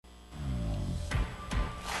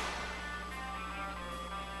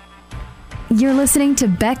You're listening to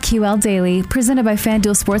BetQL Daily, presented by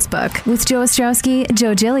FanDuel Sportsbook, with Joe Ostrowski,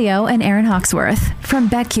 Joe Giglio, and Aaron Hawksworth from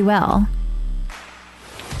BetQL.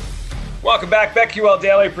 Welcome back. BetQL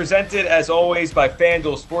Daily, presented as always by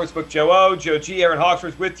FanDuel Sportsbook. Joe O, Joe G, Aaron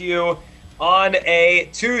Hawksworth with you on a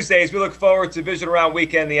Tuesday as we look forward to Division Round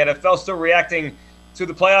weekend. The NFL still reacting to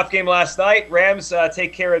the playoff game last night. Rams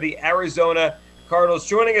take care of the Arizona Cardinals.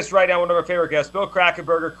 Joining us right now, one of our favorite guests, Bill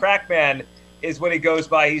Krackomberger. Crackman is what he goes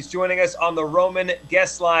by. He's joining us on the Roman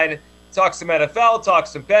guest line. Talk some NFL, talk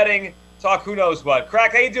some betting, talk who knows what.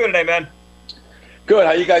 Crack, how you doing today, man? Good.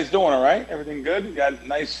 How you guys doing? All right? Everything good? You got a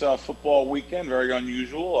nice football weekend. Very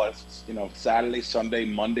unusual. It's, Saturday, Sunday,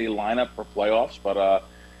 Monday lineup for playoffs. But,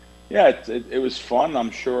 it was fun.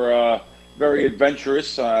 I'm sure very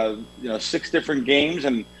adventurous. 6 different games.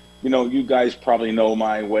 And, you guys probably know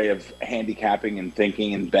my way of handicapping and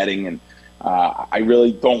thinking and betting. And I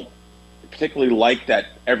really don't particularly like that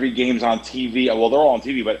every game's on TV. Well, they're all on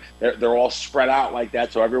TV, but they're all spread out like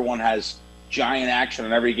that. So everyone has giant action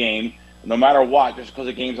in every game. No matter what, just because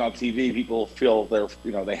the game's on TV, people feel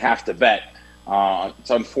they have to bet. It's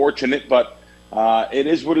unfortunate, but it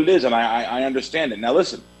is what it is, and I understand it. Now,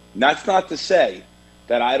 listen, that's not to say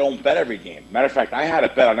that I don't bet every game. Matter of fact, I had a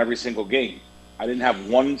bet on every single game. I didn't have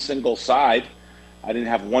one single side. I didn't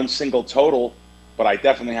have one single total, but I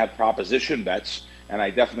definitely had proposition bets, and I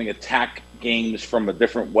definitely attack games from a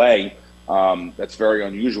different way. That's very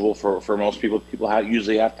unusual for most people. People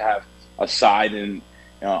usually have to have a side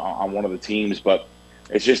on one of the teams, but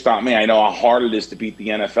it's just not me. I know how hard it is to beat the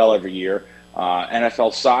NFL every year.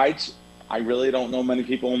 NFL sides, I really don't know many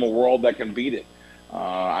people in the world that can beat it.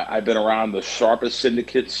 I've been around the sharpest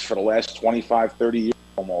syndicates for the last 25, 30 years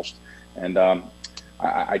almost, and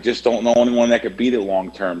I just don't know anyone that could beat it long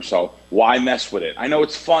term. So why mess with it? I know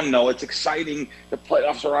it's fun, though. It's exciting. The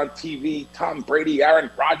playoffs are on TV. Tom Brady, Aaron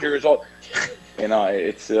Rodgers, all.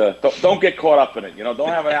 It's don't get caught up in it. Don't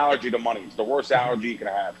have an allergy to money. It's the worst allergy you can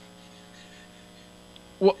have.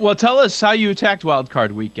 Well, tell us how you attacked Wild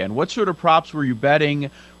Card Weekend. What sort of props were you betting?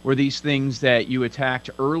 Were these things that you attacked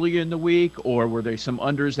early in the week, or were there some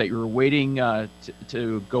unders that you were waiting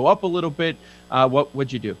to go up a little bit?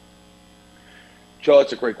 What'd you do? Joe,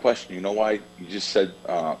 that's a great question. You know why you just said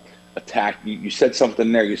attack? You said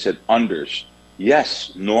something there. You said unders.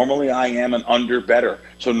 Yes, normally I am an under better.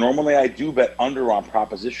 So normally I do bet under on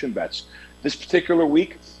proposition bets. This particular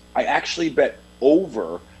week, I actually bet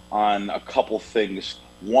over on a couple things,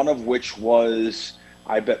 one of which was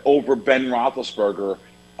I bet over Ben Roethlisberger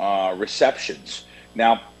receptions.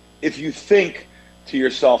 Now, if you think to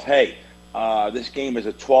yourself, hey, this game is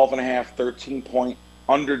a 12.5, 13-point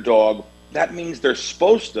underdog, that means they're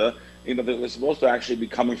supposed to, they're supposed to actually be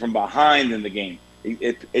coming from behind in the game.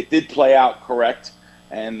 It did play out correct,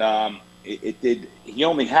 and it did. He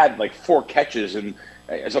only had like 4 catches, and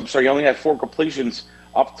he only had 4 completions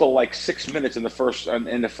up till like 6 minutes in the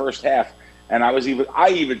first half. And I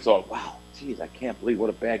even thought, wow, geez, I can't believe what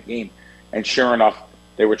a bad game. And sure enough,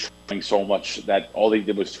 they were trying so much that all they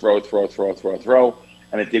did was throw,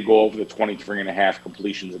 and it did go over the 23.5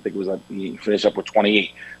 completions. I think it was he finished up with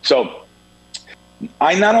 28. So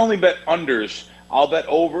I not only bet unders, I'll bet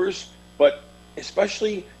overs, but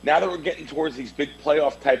especially now that we're getting towards these big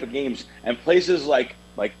playoff type of games and places like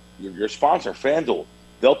your sponsor, FanDuel,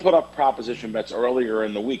 they'll put up proposition bets earlier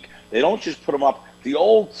in the week. They don't just put them up. The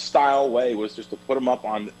old style way was just to put them up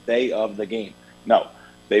on the day of the game. No,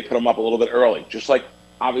 they put them up a little bit early. Just like,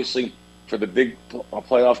 obviously, for the big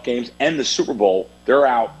playoff games and the Super Bowl, they're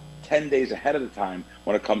out 10 days ahead of the time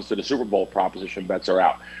when it comes to the Super Bowl. Proposition bets are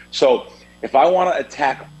out. So if I want to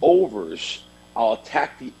attack overs, I'll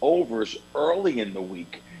attack the overs early in the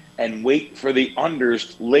week and wait for the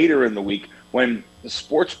unders later in the week when the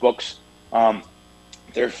sports books,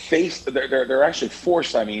 they're actually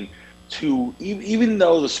forced, to, even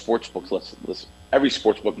though the sports books, listen, every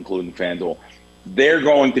sports book, including FanDuel, they're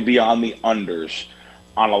going to be on the unders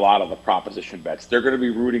on a lot of the proposition bets. They're going to be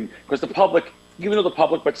rooting, because the public, even though the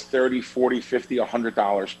public bets $30, $40, $50,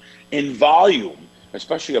 $100 in volume,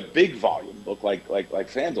 especially a big volume, look like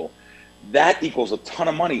FanDuel, that equals a ton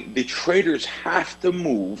of money. The traders have to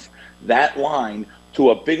move that line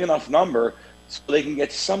to a big enough number so they can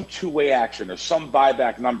get some two-way action or some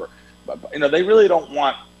buyback number. But they really don't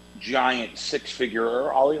want giant 6-figure,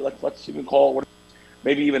 or let's even call it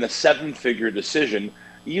maybe even a 7-figure decision,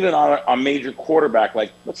 even on a major quarterback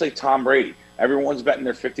like, let's say, Tom Brady. Everyone's betting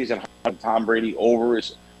their 50s and 100s. Tom Brady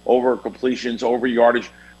over completions, over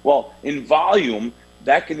yardage. Well, in volume,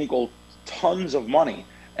 that can equal tons of money.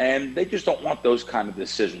 And they just don't want those kind of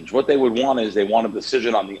decisions. What they would want is they want a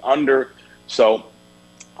decision on the under. So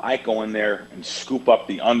I go in there and scoop up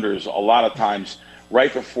the unders a lot of times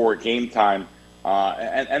right before game time,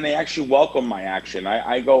 and they actually welcome my action.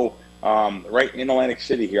 I go right in Atlantic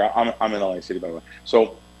City here. I'm in Atlantic City, by the way.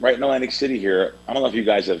 So right in Atlantic City here, I don't know if you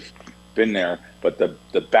guys have been there, but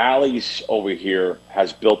the Bally's over here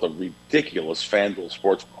has built a ridiculous FanDuel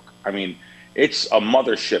sportsbook. I mean, it's a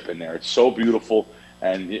mothership in there. It's so beautiful,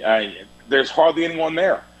 and there's hardly anyone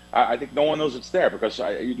there. I think no one knows it's there because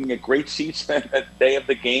you can get great seats that day of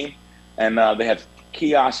the game, and they have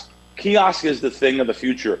kiosks. Kiosk is the thing of the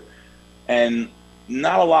future, and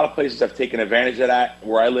not a lot of places have taken advantage of that.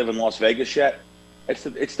 Where I live in Las Vegas yet,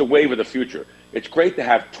 it's the wave of the future. It's great to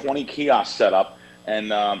have 20 kiosks set up,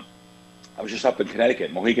 and I was just up in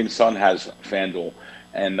Connecticut. Mohegan Sun has FanDuel,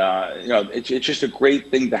 and it's just a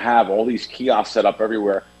great thing to have all these kiosks set up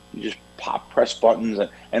everywhere. You just press buttons,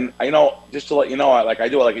 and just to let you know, I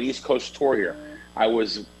do like an East Coast tour here.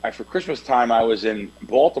 For Christmas time, I was in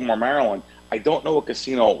Baltimore, Maryland. I don't know what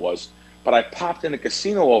casino it was, but I popped in a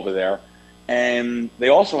casino over there, and they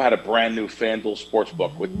also had a brand new FanDuel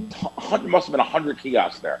sportsbook with must have been 100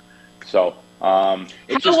 kiosks there. So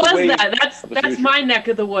it's how was that? That's my neck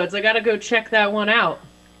of the woods. I got to go check that one out.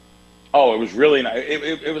 Oh, it was really nice.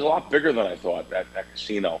 It was a lot bigger than I thought. That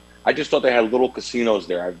casino. I just thought they had little casinos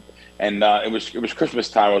there, and it was Christmas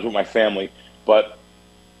time. I was with my family, but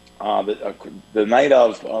the night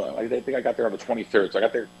of, I think I got there on the 23rd, so I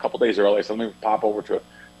got there a couple days early. So let me pop over to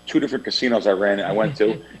 2 different casinos I went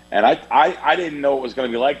to, and I didn't know it was going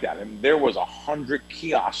to be like that. And there was 100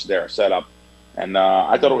 kiosks there set up, and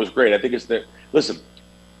I thought it was great. I think it's there. Listen,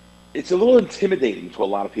 it's a little intimidating to a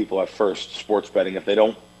lot of people at first, sports betting, if they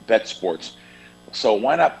don't bet sports. So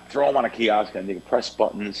why not throw them on a kiosk and you can press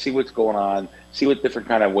buttons, see what's going on, see what different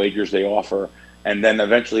kind of wagers they offer, and then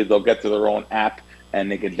eventually they'll get to their own app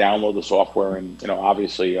and they can download the software and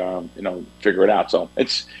obviously figure it out. So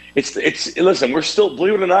it's listen, we're still,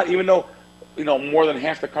 believe it or not, even though more than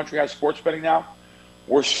half the country has sports betting now,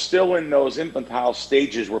 we're still in those infantile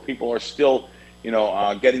stages where people are still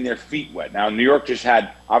getting their feet wet. Now New York just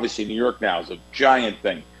had, obviously New York now is a giant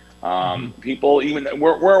thing. People, even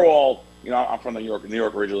we're all, I'm from New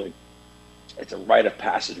York originally. It's a rite of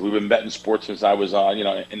passage. We've been betting sports since I was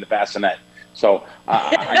in the bassinet, so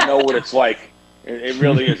I know what it's like. It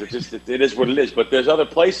really is. It is what it is. But there's other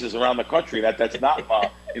places around the country that's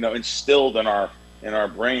not instilled in our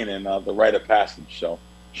brain and the rite of passage. So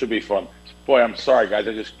should be fun. Boy, I'm sorry, guys.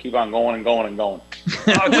 I just keep on going and going and going.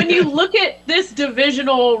 When you look at this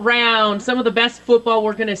divisional round, some of the best football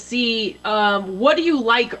we're going to see, what do you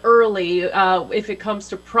like early if it comes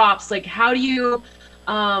to props? Like, how do you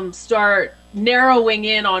start narrowing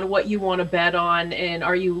in on what you want to bet on? And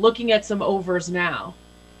are you looking at some overs now?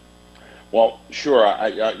 Well, sure.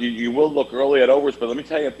 You will look early at overs, but let me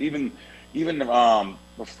tell you, even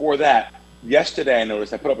before that, yesterday I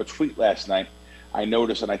noticed, I put up a tweet last night, I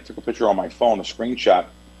noticed, and I took a picture on my phone, a screenshot.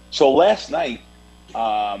 So last night,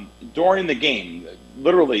 during the game,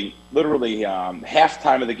 literally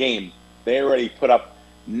halftime of the game, they already put up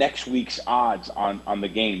next week's odds on the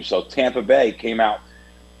game. So Tampa Bay came out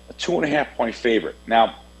a 2.5-point favorite.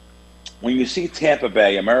 Now, when you see Tampa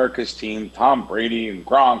Bay, America's team, Tom Brady and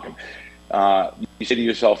Gronk, you say to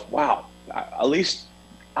yourself, wow, at least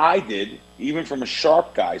I did, even from a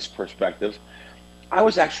sharp guy's perspective, I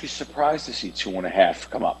was actually surprised to see 2.5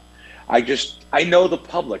 come up. I know the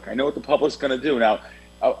public. I know what the public's going to do. Now,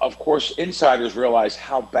 of course, insiders realize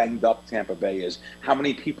how banged up Tampa Bay is, how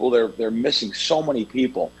many people they're missing, so many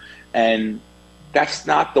people. And that's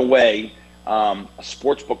not the way a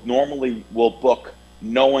sports book normally will book,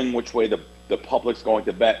 knowing which way the public's going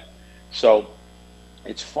to bet. So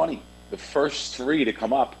it's funny. The first 3 to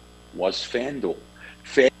come up was FanDuel.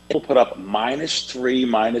 FanDuel put up -3,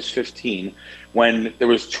 -15 when there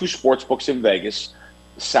was 2 sports books in Vegas,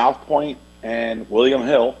 South Point and William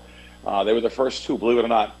Hill. They were the first 2, believe it or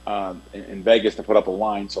not, in Vegas to put up a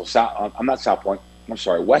line. So I'm not South Point. I'm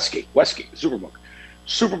sorry, Westgate, Superbook.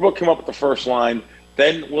 Superbook came up with the first line.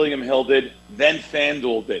 Then William Hill did. Then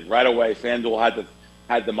FanDuel did right away. FanDuel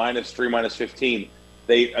had the -3, -15.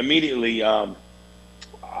 They immediately.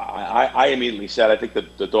 I immediately said, I think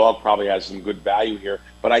the dog probably has some good value here,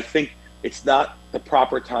 but I think it's not the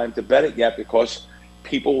proper time to bet it yet because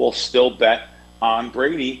people will still bet on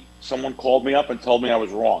Brady. Someone called me up and told me I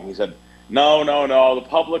was wrong. He said, no, the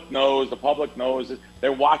public knows.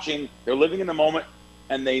 They're watching, they're living in the moment,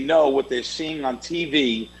 and they know what they're seeing on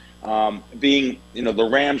TV, being, the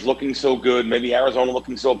Rams looking so good, maybe Arizona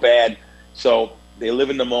looking so bad. So they live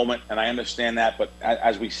in the moment, and I understand that, but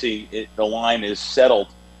as we see, the line is settled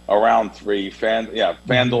around 3.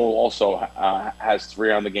 FanDuel also has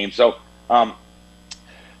 3 on the game. So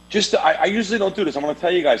I usually don't do this. I'm going to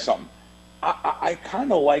tell you guys something. I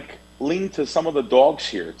kind of lean to some of the dogs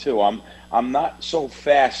here too. I'm not so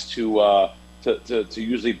fast to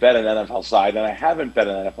usually bet an NFL side, and I haven't bet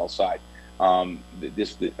an NFL side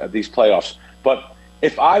these playoffs. But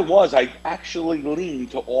if I was, I actually lean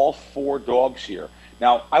to all 4 dogs here.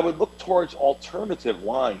 Now I would look towards alternative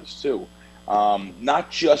lines too, not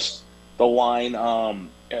just the line.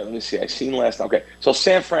 Let me see. I seen last night. Okay, so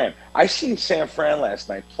San Fran. I seen San Fran last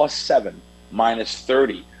night +7,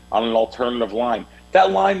 -30 on an alternative line.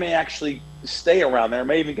 That line may actually stay around there. It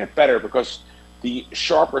may even get better because the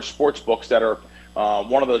sharper sports books that are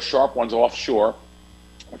one of the sharp ones offshore,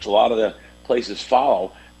 which a lot of the places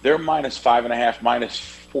follow, they're -5.5,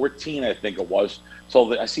 -14, I think it was.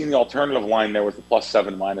 So I seen the alternative line there with the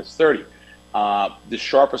 +7, -30. The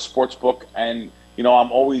sharpest sports book, and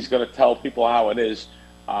I'm always going to tell people how it is.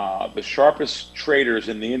 The sharpest traders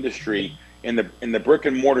in the industry, in the brick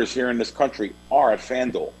and mortars here in this country, are at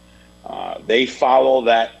FanDuel. They follow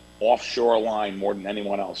that offshore line more than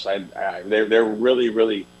anyone else. They're really,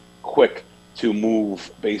 really quick to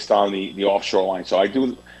move based on the offshore line. So I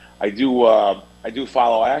actually do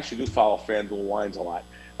follow FanDuel lines a lot.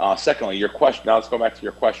 Secondly, your question. Now let's go back to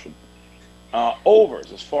your question.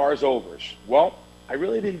 Overs. As far as overs, well, I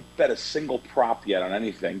really didn't bet a single prop yet on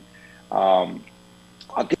anything.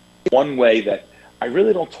 I'll give you one way that I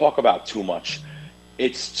really don't talk about too much.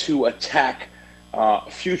 It's to attack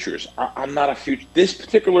futures. I'm not a future. This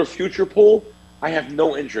particular future pool, I have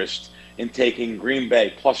no interest in taking Green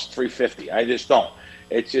Bay +350. I just don't.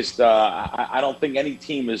 It's just I don't think any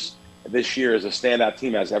team this year is a standout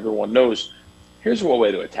team, as everyone knows. Here's one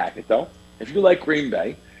way to attack it, though. If you like Green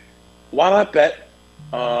Bay, why not bet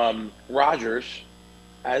Rodgers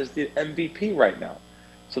as the MVP right now?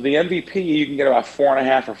 So the MVP, you can get about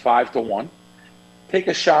 4.5 or 5 to 1. Take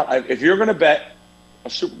a shot. If you're going to bet a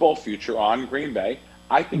Super Bowl future on Green Bay,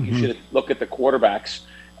 I think you should look at the quarterbacks.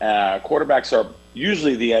 Quarterbacks are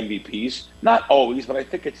usually the MVPs, not always, but I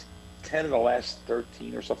think it's 10 of the last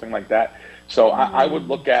 13 or something like that. So I would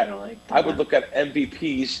look at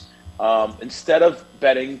MVPs instead of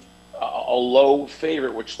betting a low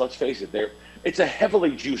favorite, which, let's face it, it's a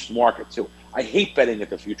heavily juiced market too. I hate betting at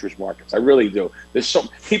the futures markets. I really do. There's some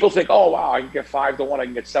people think, oh wow, I can get 5 to 1, I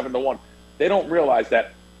can get 7 to 1. They don't realize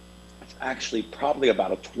that it's actually probably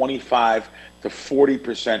about a 25 to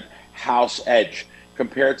 40% house edge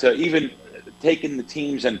compared to even taking the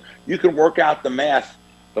teams, and you can work out the math,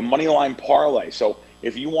 the money line parlay. So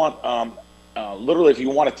if you want, literally, if you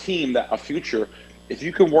want a team a future, if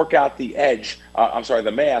you can work out the edge,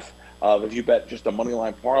 the math of if you bet just a money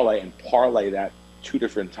line parlay and parlay that 2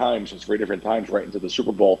 different times or 3 different times right into the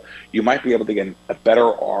Super Bowl, you might be able to get a better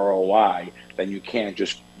ROI than you can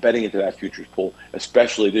just betting into that futures pool,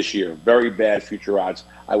 especially this year. Very bad future odds.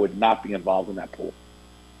 I would not be involved in that pool.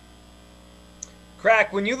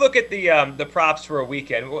 Crack, when you look at the props for a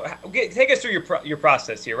weekend, take us through your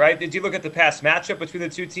process here, right? Did you look at the past matchup between the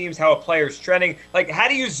two teams, how a player's trending? Like, how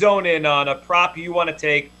do you zone in on a prop you want to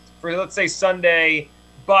take for, let's say, Sunday,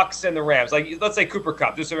 Bucks and the Rams? Like, let's say Cooper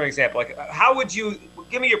Kupp, just for an example. Like, how would you –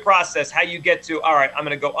 give me your process, how you get to, all right, I'm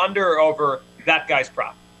going to go under or over that guy's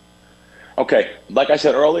prop. Okay, like I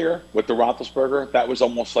said earlier with the Roethlisberger, that was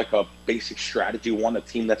almost like a basic strategy one, a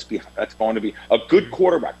team that's going to be a good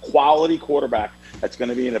quarterback, quality quarterback that's going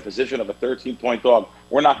to be in a position of a 13-point dog.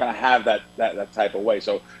 We're not going to have that type of way.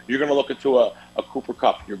 So you're going to look into a Cooper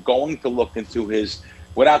Kupp. You're going to look into his,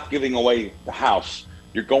 without giving away the house,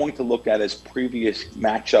 you're going to look at his previous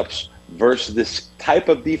matchups versus this type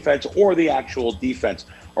of defense or the actual defense,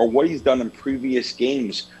 or what he's done in previous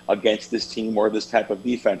games against this team or this type of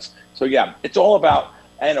defense. So, yeah, it's all about,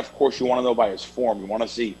 and of course, you want to know by his form. You want to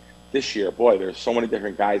see this year, boy, there's so many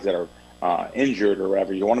different guys that are injured or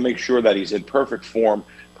whatever. You want to make sure that he's in perfect form,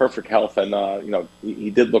 perfect health, and, he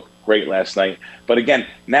did look great last night. But again,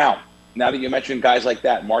 now that you mentioned guys like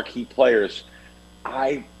that, marquee players,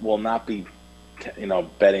 I will not be,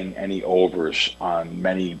 betting any overs on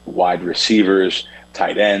many wide receivers,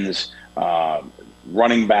 tight ends,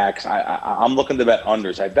 running backs. I'm looking to bet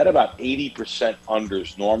unders. I bet about 80%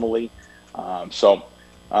 unders normally.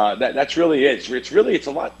 That's really it. It's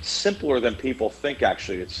a lot simpler than people think.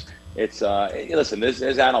 Actually, listen. There's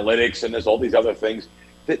analytics and there's all these other things.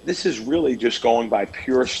 This is really just going by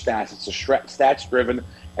pure stats. It's a stats driven,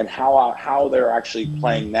 and how they're actually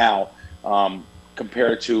playing now.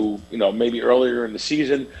 Compared to maybe earlier in the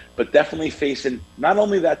season, but definitely facing not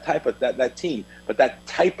only that type of that team, but that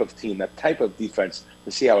type of team, that type of defense,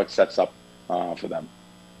 to see how it sets up for them.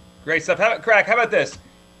 Great stuff. Crack, how about this?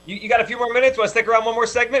 You got a few more minutes? Want to stick around one more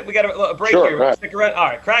segment? We got a break Sure, here. right. Stick around. All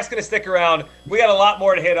right, Crack's going to stick around. We got a lot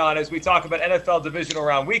more to hit on as we talk about NFL Divisional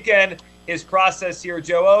Round Weekend, his process here.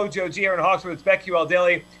 Joe O, Joe G, Aaron Hawksworth, it's BetQL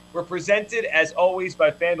Daily. We're presented, as always, by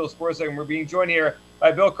FanDuel Sportsbook, and we're being joined here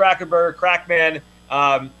by Bill Krackomberger, Crackman,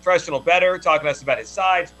 professional bettor, talking to us about his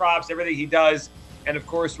sides, props, everything he does. And, of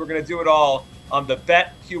course, we're going to do it all on the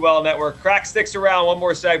BetQL Network. Crack sticks around one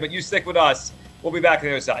more segment. You stick with us. We'll be back on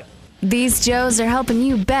the other side. These Joes are helping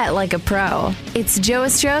you bet like a pro. It's Joe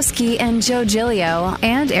Ostrowski and Joe Giglio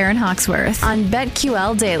and Aaron Hawksworth on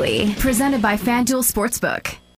BetQL Daily, presented by FanDuel Sportsbook.